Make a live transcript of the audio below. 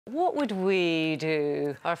What would we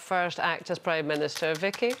do? Our first act as Prime Minister,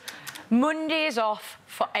 Vicky? Mondays off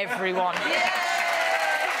for everyone.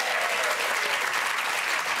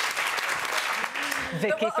 Vicky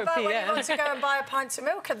But what for about when PM. you want to go and buy a pint of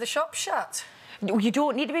milk and the shop's shut? You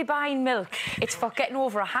don't need to be buying milk. It's for getting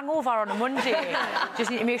over a hangover on a Monday. Just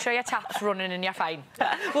need to make sure your tap's running and you're fine.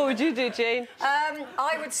 What would you do, Jane?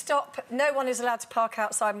 I would stop. No one is allowed to park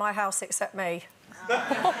outside my house except me.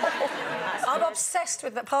 I'm obsessed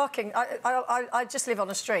with the parking. I just live on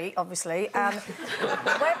a street, obviously, and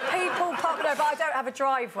when people park... No, but I don't have a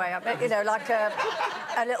driveway. I mean, you know, like a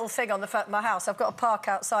little thing on the front of my house. I've got to park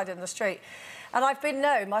outside in the street. And I've been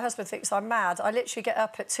known, my husband thinks I'm mad, I literally get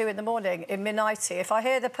up at 2 in the morning in my nightie. If I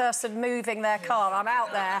hear the person moving their car, I'm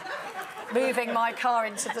out there moving my car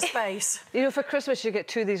into the space. You know, for Christmas you get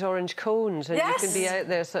 2 of these orange cones and you can be out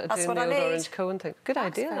there sort of doing the old orange cone thing. Good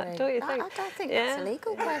idea, that, don't you think? I don't think that's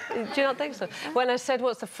illegal, Claire. Do you not think so? When I said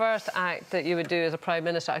what's the first act that you would do as a Prime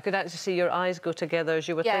Minister, I could actually see your eyes go together as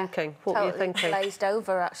you were thinking. What were you thinking? Glazed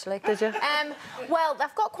over, actually. Did you? Well,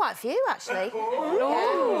 I've got quite a few, actually.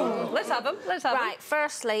 Ooh. Let's have them. Let's have them. Right,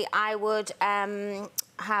 firstly, I would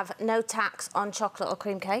have no tax on chocolate or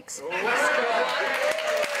cream cakes. Well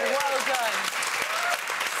done.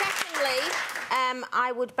 Secondly,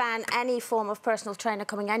 I would ban any form of personal trainer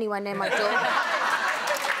coming anywhere near my door.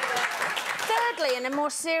 Thirdly, and a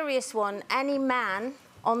more serious one, any man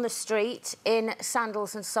on the street in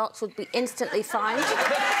sandals and socks would be instantly fined.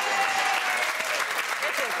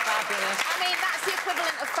 I mean, that's the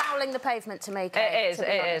equivalent of fouling the pavement to me, Kate.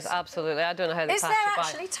 It is, absolutely. I don't know how they Is pass there it by.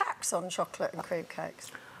 actually tax on chocolate and cream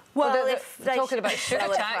cakes? Well, they're talking about sugar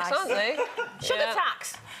tax, aren't they? Sugar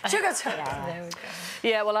tax. Sugar tax. There we go.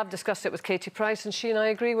 Yeah, well, I've discussed it with Katie Price and she and I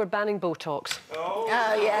agree we're banning Botox. Oh,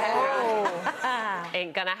 yeah.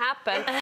 Ain't gonna happen.